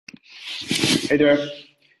Hey there.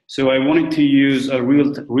 So I wanted to use a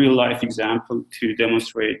real life example to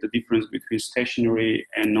demonstrate the difference between stationary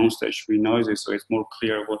and non-stationary noises, so it's more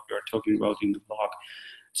clear what we are talking about in the blog.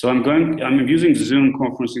 So I'm using Zoom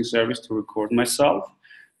conferencing service to record myself,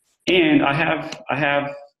 and I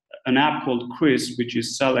have an app called Krisp, which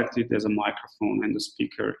is selected as a microphone and the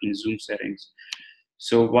speaker in Zoom settings.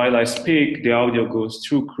 So while I speak, the audio goes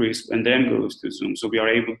through Krisp and then goes to Zoom. So we are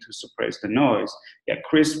able to suppress the noise. Yeah,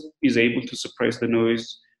 Krisp is able to suppress the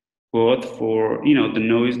noise both for the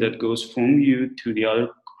noise that goes from you to the other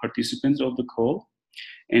participants of the call,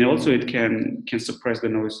 and also it can suppress the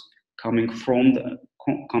noise coming from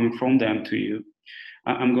them to you.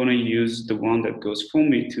 I'm going to use the one that goes from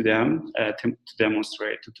me to them to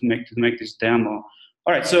demonstrate to make this demo.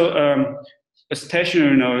 All right, so a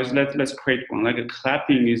stationary noise. Let's create one. Like a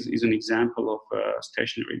clapping is an example of a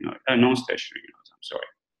stationary noise, a non-stationary noise. I'm sorry.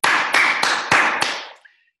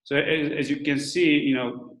 So as you can see,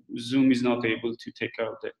 Zoom is not able to take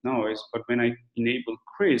out that noise, but when I enable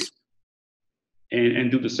Krisp and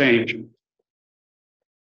do the same,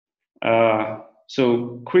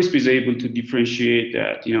 so Krisp is able to differentiate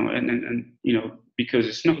that, and because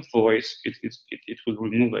it's not voice, it will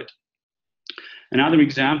remove it. Another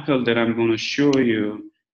example that I'm going to show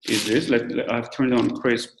you is this. I've turned on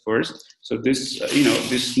Krisp first. So this,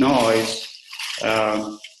 this noise.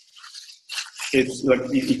 It's like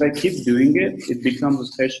if I keep doing it, it becomes a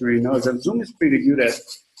stationary noise. And Zoom is pretty good at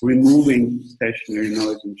removing stationary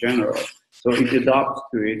noise in general. So it adapts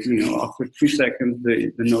to it. After 3 seconds,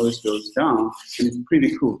 the noise goes down, and it's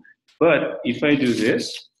pretty cool. But if I do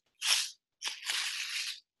this,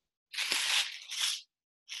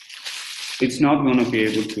 it's not going to be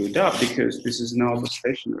able to adapt because this is not a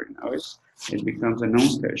stationary noise. It becomes a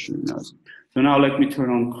non-stationary noise. So now let me turn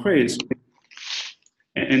on Krisp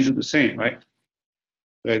and do the same, right?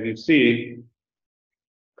 So as you see,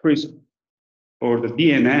 Krisp, or the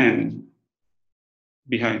DNN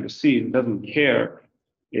behind the scene, doesn't care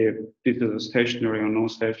if this is a stationary or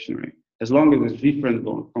non-stationary. As long as it's different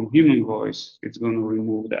from human voice, it's going to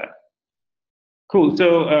remove that. Cool.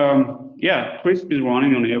 So yeah, Krisp is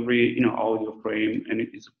running on every audio frame, and it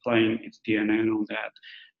is applying its DNN on that.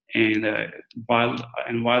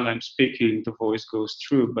 And while I'm speaking, the voice goes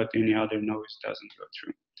through, but any other noise doesn't go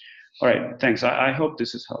through. All right, thanks. I hope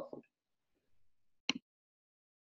this is helpful.